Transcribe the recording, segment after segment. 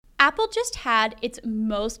Apple just had its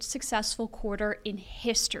most successful quarter in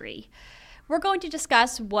history. We're going to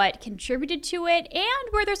discuss what contributed to it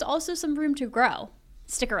and where there's also some room to grow.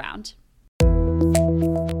 Stick around.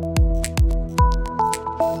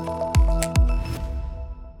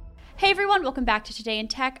 Hey everyone, welcome back to Today in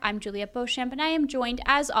Tech. I'm Juliette Beauchamp, and I am joined,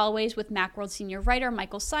 as always, with Macworld senior writer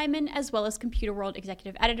Michael Simon, as well as Computer World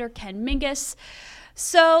executive editor Ken Mingus.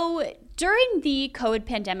 So during the COVID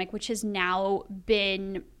pandemic, which has now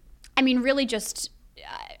been, really just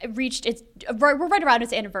reached its, we're right around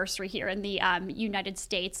its anniversary here in the United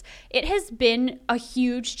States, it has been a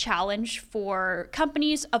huge challenge for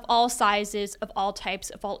companies of all sizes, of all types,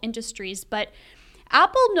 of all industries, but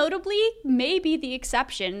Apple notably may be the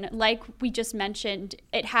exception. Like we just mentioned,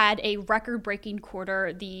 it had a record-breaking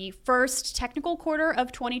quarter, the first technical quarter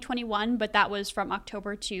of 2021, but that was from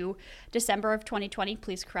October to December of 2020.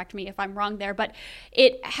 Please correct me if I'm wrong there, but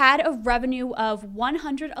it had a revenue of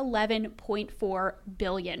 $111.4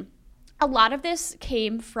 billion. A lot of this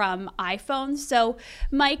came from iPhones. So,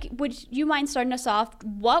 Mike, would you mind starting us off?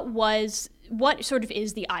 What sort of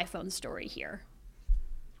is the iPhone story here?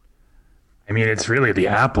 It's really the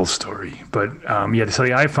Apple story, but so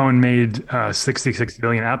the iPhone made 66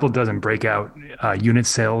 billion. Apple doesn't break out unit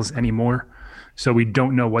sales anymore, so we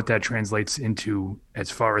don't know what that translates into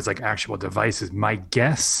as far as like actual devices. My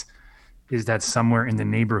guess is that somewhere in the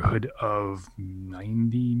neighborhood of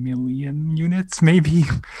 90 million units, maybe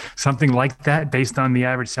something like that, based on the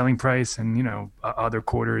average selling price and other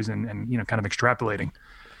quarters and kind of extrapolating.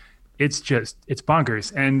 It's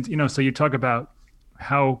bonkers, and so you talk about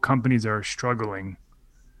how companies are struggling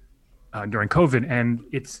during COVID. And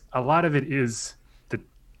a lot of it is that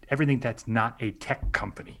everything that's not a tech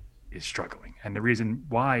company is struggling. And the reason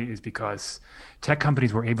why is because tech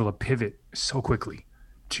companies were able to pivot so quickly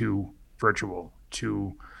to virtual,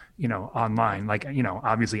 to, online. Like,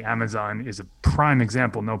 obviously Amazon is a prime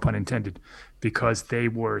example, no pun intended, because they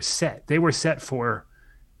were set for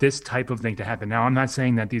this type of thing to happen. Now, I'm not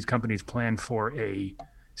saying that these companies plan for a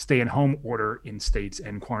stay-at-home order in states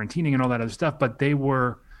and quarantining and all that other stuff, but they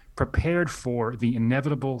were prepared for the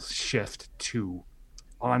inevitable shift to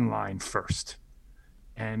online first.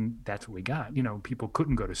 And that's what we got. People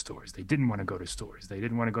couldn't go to stores. They didn't want to go to stores. They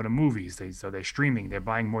didn't want to go to movies. So they're streaming. They're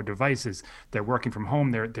buying more devices. They're working from home.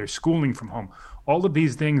 They're schooling from home. All of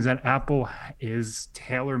these things that Apple is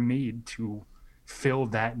tailor-made to fill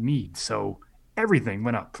that need. So everything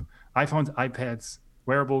went up. iPhones, iPads,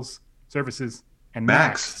 wearables, services, and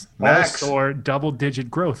Macs all saw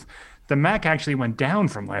double-digit growth. The Mac actually went down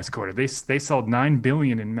from last quarter. They sold 9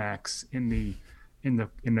 billion in Macs in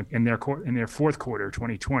their fourth quarter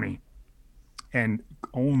 2020, and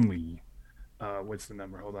only what's the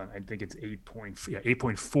number? Hold on, I think it's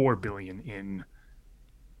 8.4 billion in.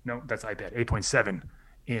 No, that's iPad. 8.7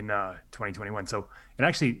 in 2021. So it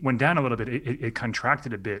actually went down a little bit. It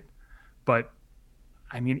contracted a bit, but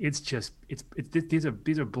these are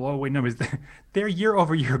blowaway numbers. Their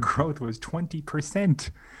year-over-year growth was 20%.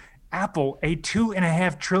 Apple, a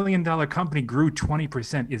 $2.5 trillion company, grew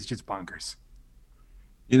 20%. Is just bonkers.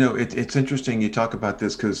 It's interesting you talk about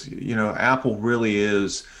this because Apple really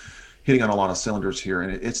is hitting on a lot of cylinders here,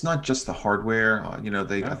 and it's not just the hardware. I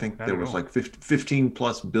think there was like 15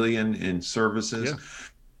 plus billion in services. Yeah.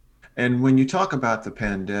 And when you talk about the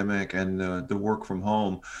pandemic and the work from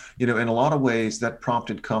home, in a lot of ways that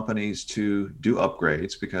prompted companies to do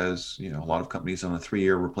upgrades because, a lot of companies on a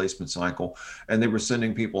 3-year replacement cycle, and they were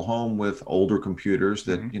sending people home with older computers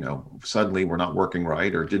that, suddenly were not working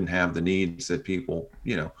right or didn't have the needs that people,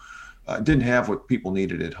 didn't have what people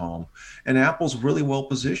needed at home. And Apple's really well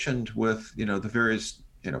positioned with, the various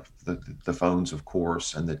the phones, of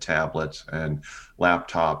course, and the tablets and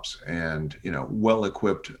laptops and,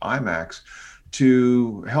 well-equipped iMacs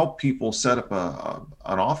to help people set up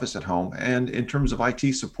an office at home. And in terms of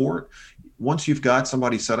IT support, once you've got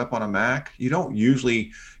somebody set up on a Mac, you don't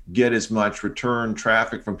usually get as much return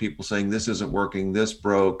traffic from people saying this isn't working, this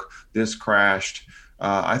broke, this crashed.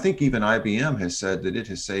 I think even IBM has said that it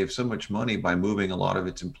has saved so much money by moving a lot of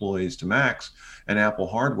its employees to Macs and Apple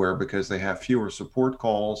hardware because they have fewer support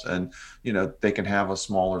calls and, they can have a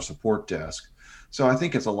smaller support desk. So I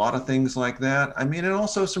think it's a lot of things like that. And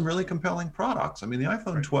also some really compelling products. The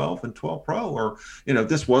iPhone 12 and 12 Pro are,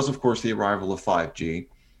 this was, of course, the arrival of 5G,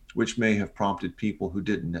 which may have prompted people who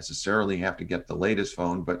didn't necessarily have to get the latest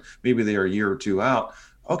phone, but maybe they are a year or two out.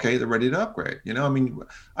 Okay, they're ready to upgrade.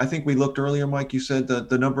 I think we looked earlier, Mike, you said that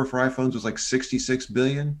the number for iPhones was like 66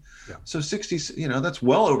 billion. Yeah. So 60, that's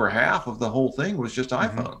well over half of the whole thing was just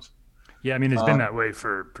iPhones. Yeah, it's been that way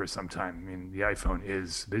for some time. The iPhone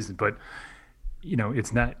is business, but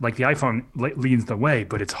it's not like the iPhone leads the way,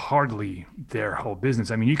 but it's hardly their whole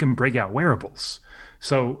business. I mean, you can break out wearables.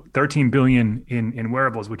 So 13 billion in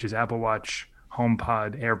wearables, which is Apple Watch,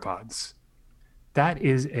 HomePod, AirPods. That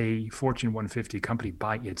is a Fortune 150 company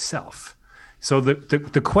by itself. So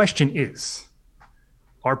the question is,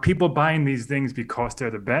 are people buying these things because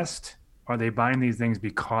they're the best? Are they buying these things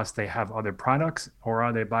because they have other products? Or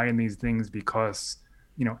are they buying these things because,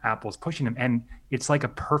 Apple's pushing them? And it's like a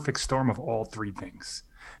perfect storm of all three things.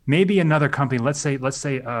 Maybe another company, let's say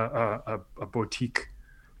a boutique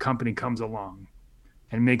company comes along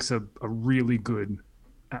and makes a really good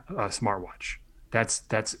smartwatch.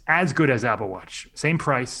 That's as good as Apple Watch. Same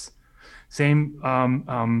price,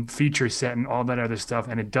 same feature set and all that other stuff.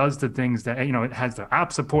 And it does the things that, it has the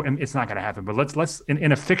app support, and it's not going to happen. But let's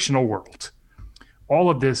in a fictional world, all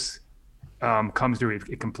of this comes to it.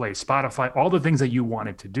 It can play Spotify, all the things that you want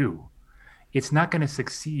it to do. It's not going to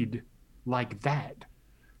succeed like that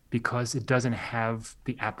because it doesn't have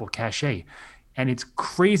the Apple cachet. And it's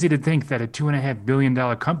crazy to think that a $2.5 billion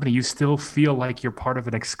company, you still feel like you're part of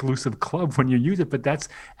an exclusive club when you use it. But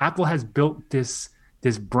Apple has built this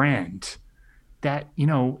brand that,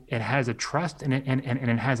 it has a trust and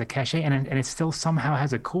it has a cachet and it still somehow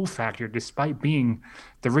has a cool factor despite being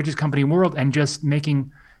the richest company in the world and just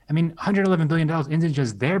making, $111 billion isn't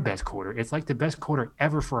just their best quarter. It's like the best quarter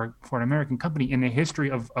ever for an American company in the history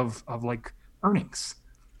of like earnings,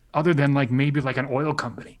 other than like maybe like an oil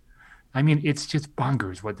company. It's just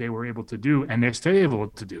bonkers what they were able to do, and they're still able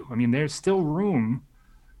to do. There's still room,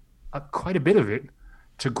 quite a bit of it,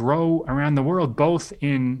 to grow around the world, both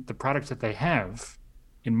in the products that they have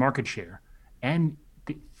in market share, and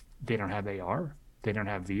they don't have AR, they don't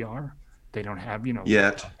have VR, they don't have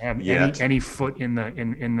yet any foot in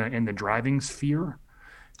the driving sphere.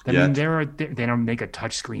 They don't make a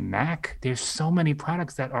touchscreen Mac. There's so many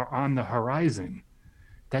products that are on the horizon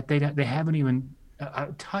that they haven't even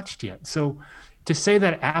touched yet. So to say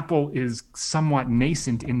that Apple is somewhat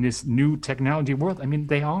nascent in this new technology world,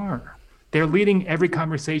 they are. They're leading every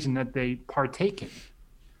conversation that they partake in.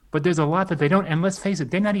 But there's a lot that they don't. And let's face it,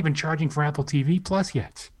 they're not even charging for Apple TV Plus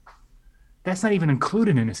yet. That's not even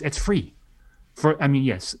included in this. It's free.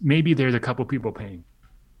 Yes, maybe there's a couple people paying.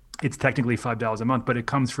 It's technically $5 a month, but it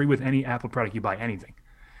comes free with any Apple product you buy anything.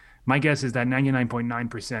 My guess is that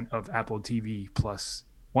 99.9% of Apple TV Plus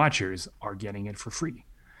watchers are getting it for free.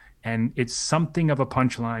 And it's something of a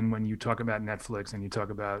punchline when you talk about Netflix and you talk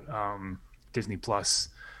about Disney Plus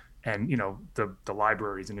and, the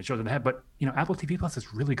libraries and the shows that they have. But, Apple TV Plus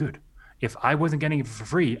is really good. If I wasn't getting it for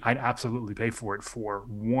free, I'd absolutely pay for it for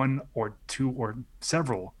one or two or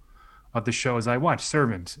several of the shows I watch.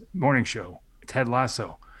 Servant, Morning Show, Ted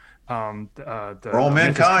Lasso. For All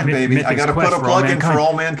Mankind, baby. I got to put a plug in for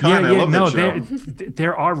All Mankind. I love that show.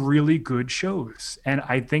 There are really good shows. And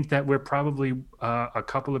I think that we're probably a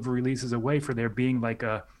couple of releases away for there being like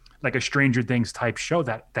a Stranger Things type show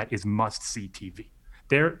that is must-see TV.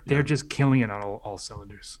 They're just killing it on all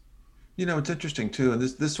cylinders. It's interesting too, and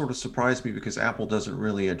this sort of surprised me because Apple doesn't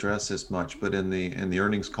really address this much. But in the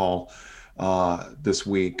earnings call this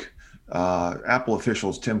week, Apple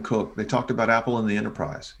officials, Tim Cook, they talked about Apple in the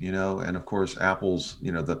enterprise, and of course Apple's,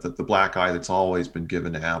 the black eye that's always been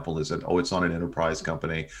given to Apple is that, it's not an enterprise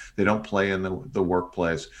company. They don't play in the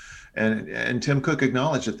workplace. And Tim Cook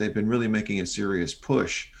acknowledged that they've been really making a serious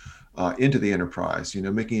push into the enterprise,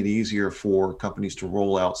 making it easier for companies to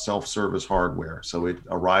roll out self-service hardware. So it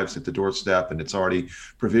arrives at the doorstep and it's already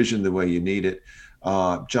provisioned the way you need it.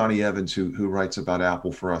 Johnny Evans, who writes about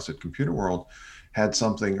Apple for us at Computer World, had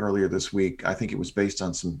something earlier this week. I think it was based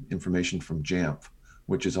on some information from Jamf,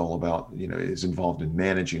 which is all about, is involved in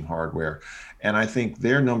managing hardware. And I think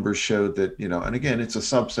their numbers showed that, and again, it's a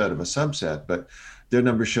subset of a subset, but their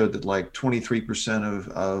numbers showed that like 23%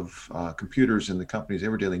 of computers in the companies they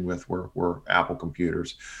were dealing with were Apple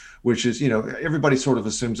computers, which is, everybody sort of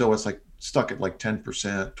assumes, it's like stuck at like 10%,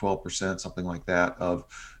 12%, something like that of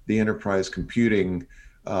the enterprise computing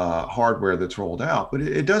hardware that's rolled out. But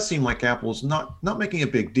it does seem like Apple's not making a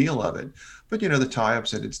big deal of it. But, the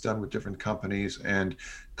tie-ups that it's done with different companies. And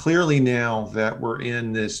clearly now that we're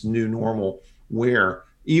in this new normal where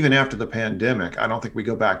even after the pandemic, I don't think we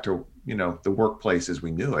go back to, the workplace as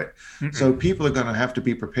we knew it. Mm-hmm. So people are going to have to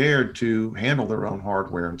be prepared to handle their own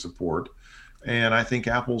hardware and support. And I think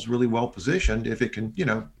Apple's really well positioned if it can,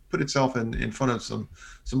 put itself in front of some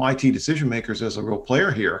IT decision makers as a real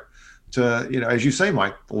player here to, as you say,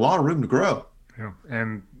 Mike, a lot of room to grow. Yeah.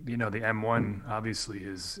 And, the M1 obviously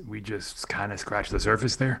we just kind of scratched the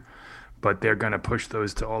surface there, but they're going to push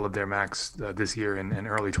those to all of their Macs this year and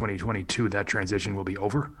early 2022. That transition will be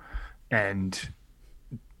over. And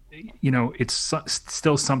it's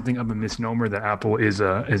still something of a misnomer that Apple is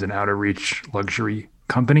an out of reach luxury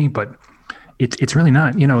company, but it's really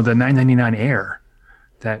not. The 999 Air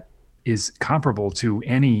that is comparable to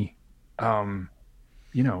any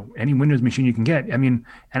any Windows machine you can get. I mean,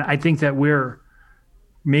 and I think that we're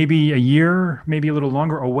maybe a year, maybe a little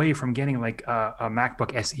longer away from getting like a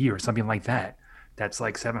MacBook SE or something like that. That's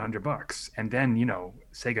like $700, and then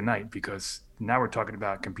say goodnight, because now we're talking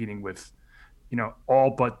about competing with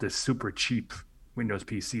all but the super cheap Windows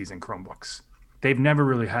PCs and Chromebooks. They've never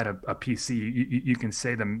really had a PC. You can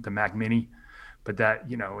say the Mac Mini, but that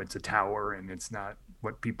it's a tower and it's not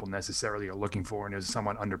what people necessarily are looking for, and is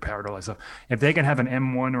somewhat underpowered, all that stuff. If they can have an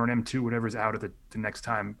M1 or an M2, whatever's out of the next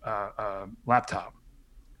time laptop,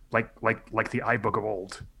 like the iBook of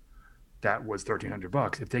old, that was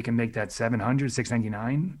 $1,300. If they can make that $700,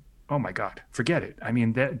 $699, oh my God, forget it. I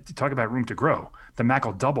mean, talk about room to grow. The Mac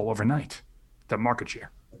will double overnight, the market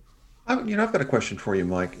share. I've got a question for you,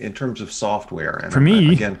 Mike, in terms of software. And for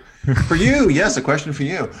me, again, for you, yes, a question for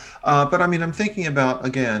you. But I mean, I'm thinking about,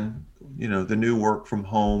 again, the new work from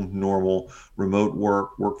home, normal, remote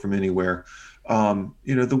work from anywhere.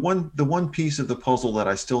 The one piece of the puzzle that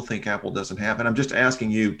I still think Apple doesn't have, and I'm just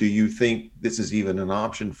asking you, do you think this is even an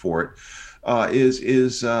option for it?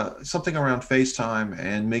 Is something around FaceTime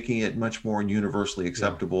and making it much more universally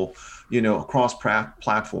acceptable, across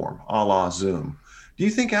platform, a la Zoom. Do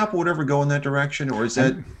you think Apple would ever go in that direction, or is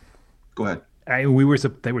that? Go ahead.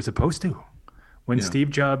 They were supposed to. When Steve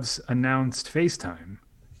Jobs announced FaceTime,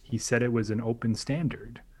 he said it was an open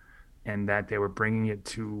standard, and that they were bringing it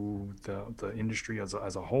to the industry as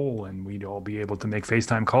a whole, and we'd all be able to make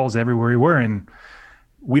FaceTime calls everywhere we were. And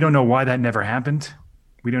we don't know why that never happened.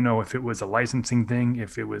 We don't know if it was a licensing thing,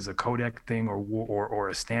 if it was a codec thing, or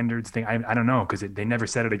a standards thing. I don't know, because they never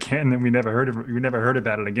said it again, and we never heard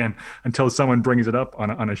about it again until someone brings it up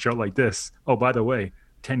on a show like this. Oh, by the way,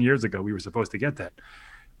 10 years ago we were supposed to get that.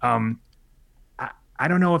 I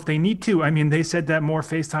don't know if they need to. I mean, they said that more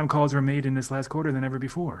FaceTime calls were made in this last quarter than ever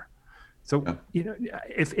before. So,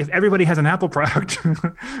 if everybody has an Apple product,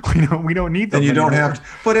 we don't need them. And you don't have to,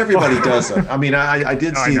 but everybody does them. I mean, I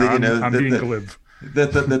did see that, I'm being glib.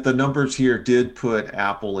 That the numbers here did put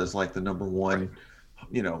Apple as like the number one,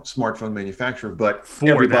 smartphone manufacturer, but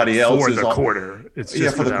everybody else is the quarter. It's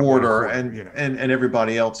just for the quarter, and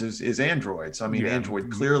everybody else is Androids. I mean,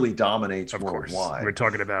 Android clearly dominates worldwide. We're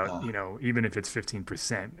talking about even if it's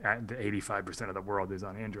 15%, the 85% of the world is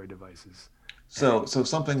on Android devices. So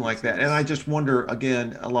something like that. And I just wonder,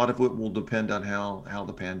 again, a lot of it will depend on how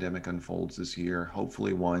the pandemic unfolds this year,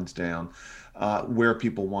 hopefully winds down, where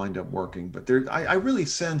people wind up working. But I really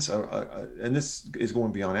sense, and this is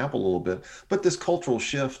going beyond Apple a little bit, but this cultural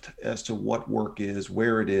shift as to what work is,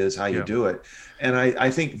 where it is, how you do it. And I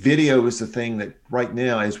think video is the thing that right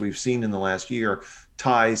now, as we've seen in the last year,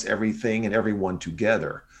 ties everything and everyone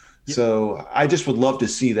together. So I just would love to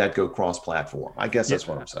see that go cross-platform. I guess that's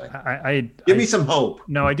what I'm saying. Give me some hope.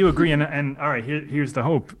 No, I do agree. And all right, here's the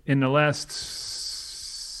hope. In the last,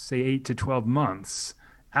 say, 8 to 12 months,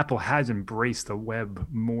 Apple has embraced the web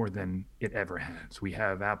more than it ever has. We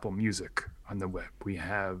have Apple Music on the web. We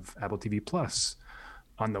have Apple TV Plus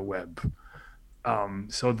on the web.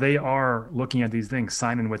 So they are looking at these things,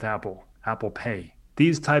 sign in with Apple, Apple Pay.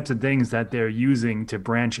 These types of things that they're using to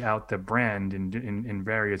branch out the brand in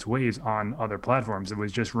various ways on other platforms. It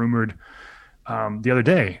was just rumored the other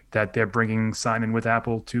day that they're bringing sign in with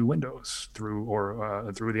Apple to Windows through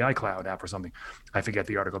the iCloud app or something. I forget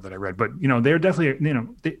the article that I read, but they're definitely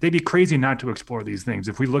they'd be crazy not to explore these things.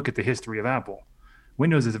 If we look at the history of Apple,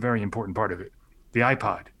 Windows is a very important part of it. The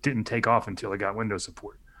iPod didn't take off until it got Windows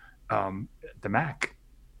support. The Mac,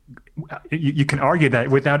 you can argue that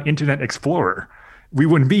without Internet Explorer, we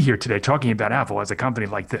wouldn't be here today talking about Apple as a company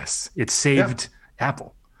like this. It saved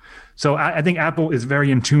Apple. So I think Apple is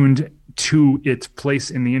very in tuned to its place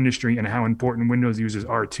in the industry and how important Windows users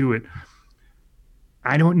are to it.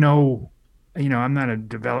 I don't know, I'm not a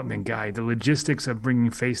development guy. The logistics of bringing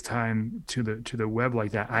FaceTime to the web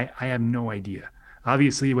like that, I have no idea.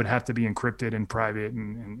 Obviously, it would have to be encrypted and private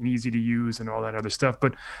and easy to use and all that other stuff.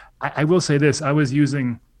 But I will say this: I was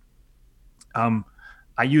using,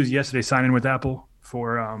 I used yesterday Sign In with Apple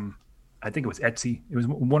for I think it was Etsy. It was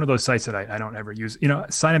one of those sites that I don't ever use.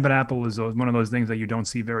 Sign Up at Apple is one of those things that you don't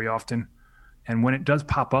see very often, and when it does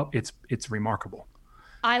pop up, it's remarkable.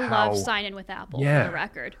 I love Sign In with Apple. For the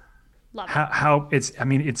record, love it. How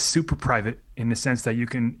it's super private in the sense that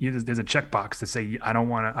there's a checkbox to say I don't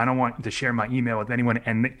want to share my email with anyone,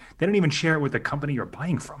 and they don't even share it with the company you're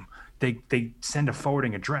buying from. They send a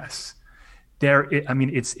forwarding address. I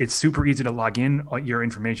mean, it's super easy to log in. Your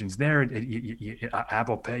information's there.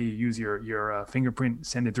 Apple Pay, you use your fingerprint,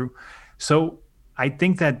 send it through. So I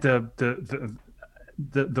think that the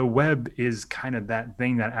web is kind of that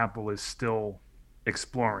thing that Apple is still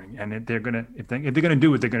exploring, and if they're gonna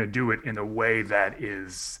do it, they're gonna do it in a way that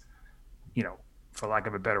is, for lack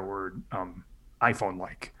of a better word,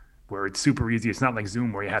 iPhone-like, where it's super easy. It's not like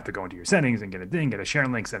Zoom where you have to go into your settings and get a share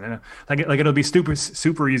link, and like it'll be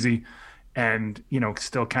super easy, and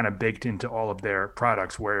still kind of baked into all of their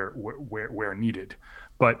products where needed.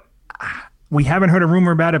 But we haven't heard a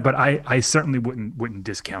rumor about it, but I certainly wouldn't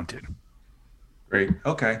discount it. Great.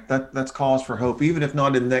 Okay, that's cause for hope, even if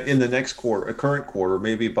not in the next quarter, a current quarter,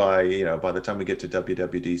 maybe by the time we get to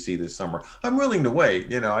WWDC this summer. I'm willing to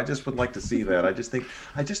wait. I just would like to see that. I just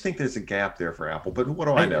think there's a gap there for Apple. But what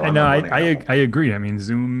do I know? I agree. I mean,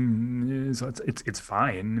 Zoom is it's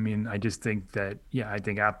fine. I mean, I just think that I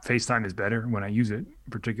think FaceTime is better when I use it.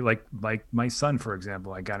 Particularly like my son, for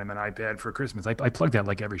example, I got him an iPad for Christmas. I plug that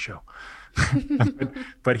like every show.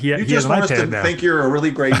 but he just want us to now. Think you're a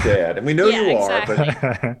really great dad, and we know you exactly.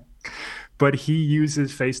 are. But he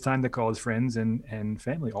uses FaceTime to call his friends and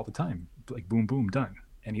family all the time. Like boom, boom, done,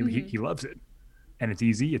 and he loves it. And it's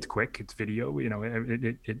easy, it's quick, it's video.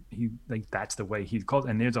 He like that's the way he calls.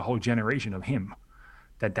 And there's a whole generation of him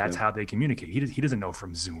that's how they communicate. He doesn't know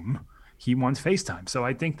from Zoom. He wants FaceTime. So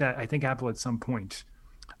I think Apple at some point,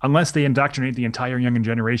 unless they indoctrinate the entire younger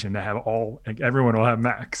generation to have everyone will have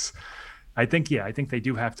Macs. I think they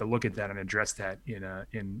do have to look at that and address that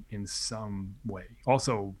in some way.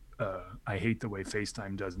 Also, I hate the way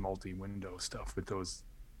FaceTime does multi-window stuff with those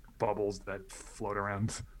bubbles that float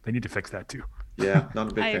around. They need to fix that too. Yeah,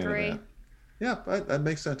 not a big fan agree. of that. Yeah, that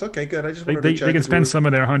makes sense. Okay, good. I just wanted to check. They can spend some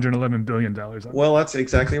of their $111 billion on Well, that's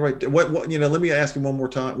exactly right. What let me ask you one more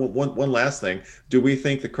time. One last thing. Do we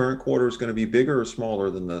think the current quarter is going to be bigger or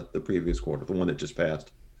smaller than the previous quarter, the one that just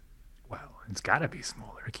passed? Well, it's got to be smaller.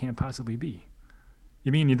 It can't possibly be.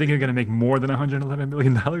 You think you're going to make more than $111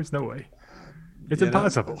 billion? No way. It's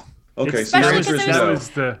impossible. Okay, so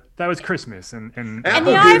that was Christmas and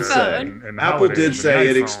Apple the did iPhone. say Apple did say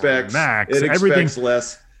it expects Max, it expects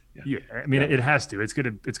less. Yeah, I mean it has to. It's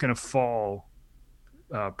gonna fall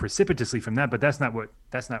precipitously from that, but that's not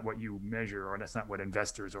what you measure, or that's not what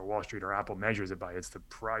investors or Wall Street or Apple measures it by. It's the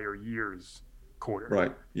prior year's quarter.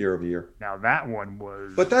 Right, year over year. Now that one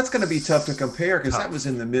was. But that's going to be tough to compare because that was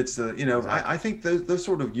in the midst of exactly. I think those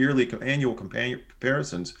sort of annual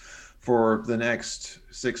comparisons for the next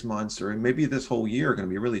 6 months or maybe this whole year are going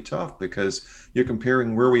to be really tough because you're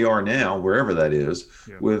comparing where we are now, wherever that is,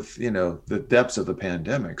 with the depths of the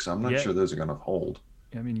pandemic. So I'm not sure those are going to hold.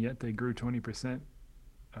 I mean, yet they grew 20%,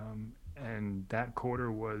 and that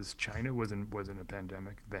quarter China was in a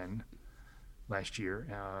pandemic then. Last year,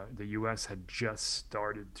 the U.S. had just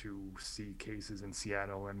started to see cases in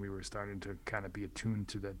Seattle, and we were starting to kind of be attuned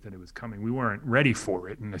to that it was coming. We weren't ready for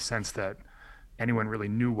it in the sense that anyone really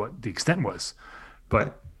knew what the extent was,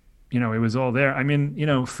 but it was all there. I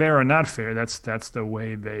mean, fair or not fair, that's the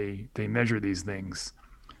way they measure these things.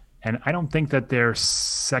 And I don't think that their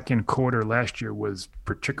second quarter last year was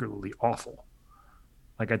particularly awful.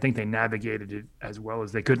 Like I think they navigated it as well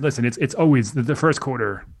as they could. Listen, it's always the first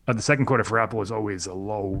quarter, the second quarter for Apple is always a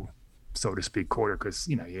low, so to speak, quarter because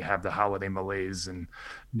you have the holiday malaise and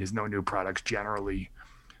there's no new products generally,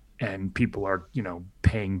 and people are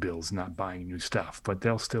paying bills, not buying new stuff. But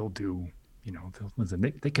they'll still do.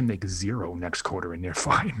 They can make zero next quarter and they're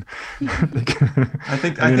fine. I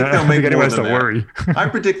think they'll make more than that. Worry. I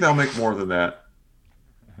predict they'll make more than that.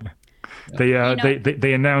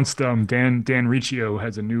 They announced Dan Riccio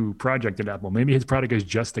has a new project at Apple. Maybe his product is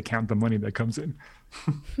just to count the money that comes in.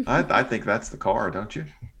 I think that's the car, don't you?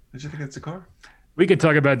 Don't you think it's the car? We could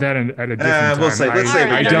talk about that at a different time. Let's say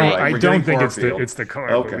I don't think it's the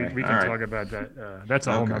car. Okay. We can talk about that. That's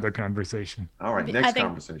a whole other conversation. All right, next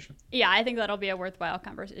conversation. Yeah, I think that'll be a worthwhile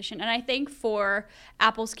conversation. And I think for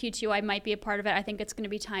Apple's Q2, I might be a part of it. I think it's going to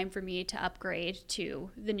be time for me to upgrade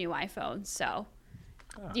to the new iPhone. So,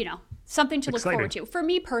 something to look forward to. For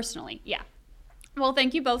me personally, yeah. Well,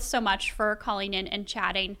 thank you both so much for calling in and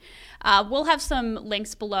chatting. We'll have some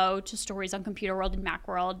links below to stories on Computer World and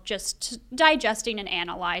Macworld, just digesting and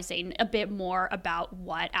analyzing a bit more about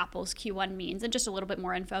what Apple's Q1 means and just a little bit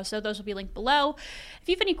more info. So those will be linked below. If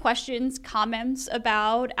you have any questions, comments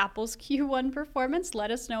about Apple's Q1 performance,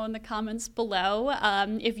 let us know in the comments below.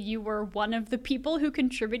 If you were one of the people who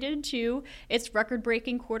contributed to its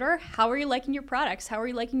record-breaking quarter, how are you liking your products? How are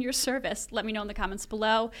you liking your service? Let me know in the comments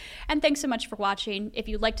below. And thanks so much for watching. watching. If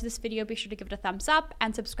you liked this video, be sure to give it a thumbs up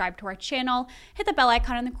and subscribe to our channel. Hit the bell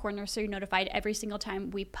icon in the corner so you're notified every single time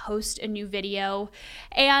we post a new video.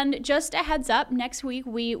 And just a heads up, next week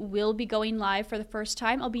we will be going live for the first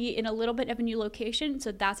time. I'll be in a little bit of a new location,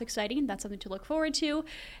 so that's exciting. That's something to look forward to.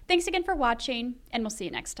 Thanks again for watching, and we'll see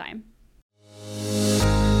you next time.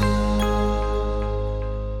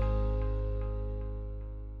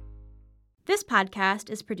 This podcast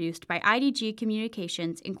is produced by IDG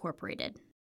Communications Incorporated.